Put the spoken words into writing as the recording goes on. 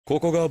こ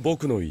こが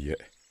僕の家。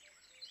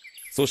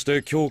そし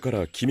て今日か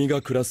ら君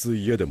が暮らす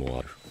家でも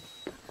ある。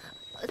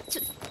ち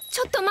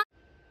ょっと待。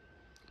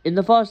 In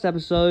the first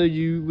episode,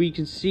 we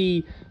can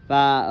see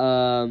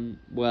that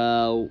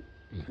well,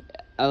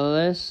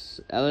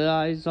 Eliza,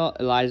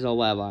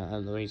 whatever, I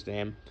don't know his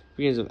name,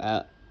 begins with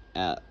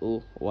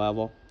L,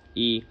 whatever,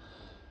 E.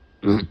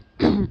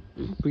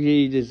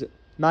 This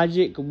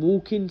magic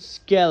walking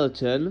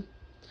skeleton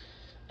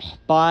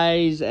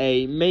buys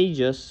a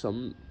mage,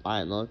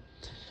 I don't know,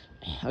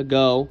 a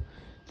girl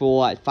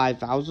for like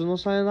 5,000 or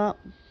something like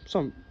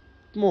that,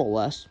 more or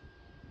less,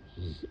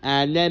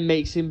 and then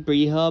makes him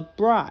be her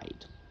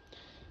bride.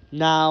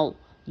 Now,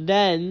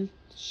 then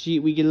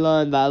we can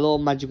learn that a lot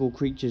of magical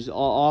creatures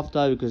are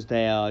after because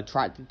they are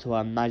attracted to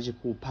her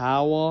magical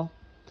power.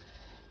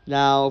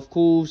 Now, of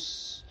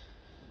course,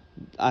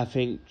 I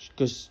think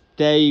because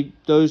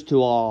those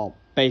two are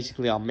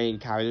basically our main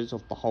characters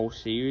of the whole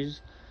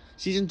series.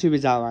 Season 2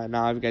 is out right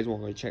now. If you guys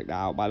want to go check that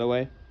out, by the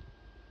way,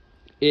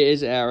 it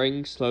is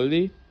airing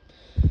slowly.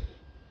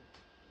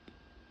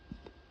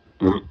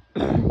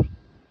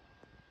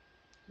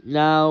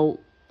 Now,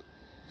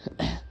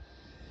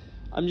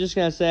 I'm just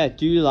gonna say I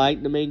do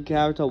like the main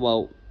character,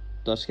 well,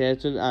 the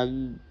skeleton,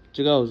 and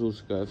the girl's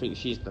also good. I think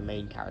she's the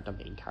main character,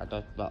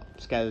 but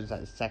skeleton's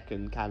like the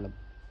second kind of.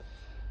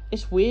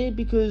 It's weird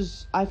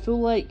because I feel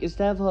like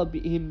instead of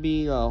him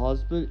being her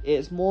husband,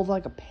 it's more of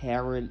like a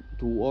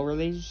parent-daughter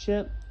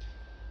relationship.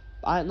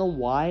 I don't know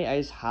why I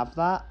just have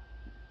that.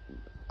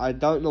 I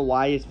don't know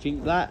why I just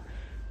think that.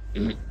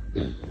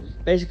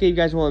 Basically, if you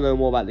guys want to know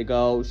more about the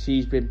girl,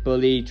 she's been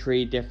bullied,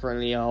 treated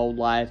differently her whole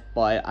life,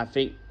 but I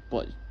think,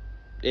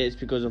 it's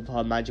because of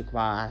her magical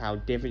power and how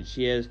different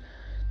she is.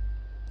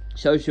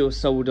 So she was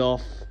sold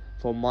off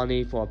for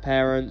money for her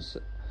parents.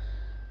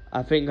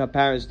 I think her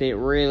parents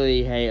didn't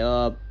really hate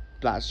her,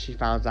 but she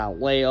found out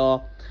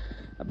later.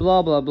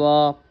 Blah blah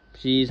blah.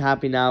 She's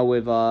happy now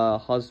with her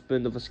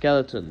husband of a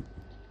skeleton.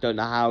 Don't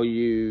know how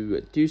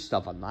you do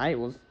stuff at night.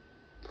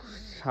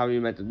 How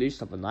you meant to do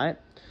stuff at night?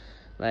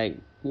 Like,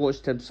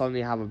 watch them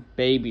suddenly have a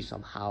baby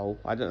somehow.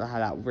 I don't know how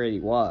that really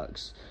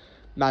works.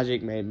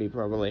 Magic maybe,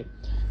 probably.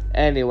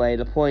 Anyway,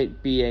 the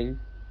point being,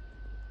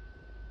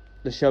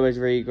 the show is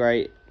really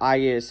great. I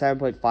give it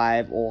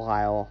 7.5 or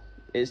higher.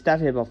 It's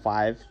definitely above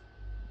 5.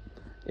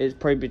 It's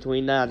probably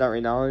between that, I don't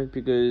really know,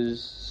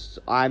 because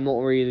I'm not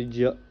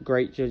really a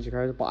great judge of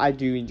character, but I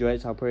do enjoy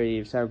it, so I'll probably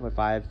give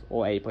 7.5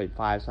 or 8.5,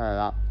 something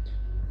like that.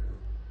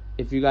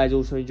 If you guys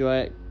also enjoy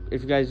it,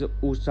 if you guys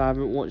also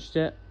haven't watched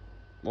it,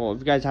 or if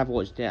you guys have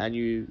watched it and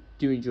you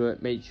do enjoy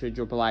it, make sure to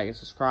drop a like and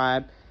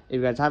subscribe. If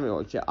you guys haven't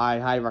watched it, I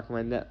highly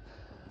recommend it.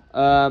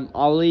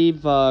 I'll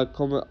leave a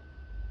comment.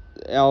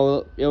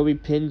 It'll be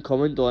pinned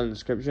comment or in the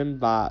description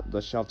that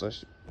the show.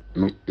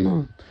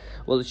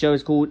 Well, the show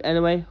is called.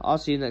 Anyway, I'll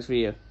see you next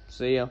video.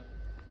 See ya.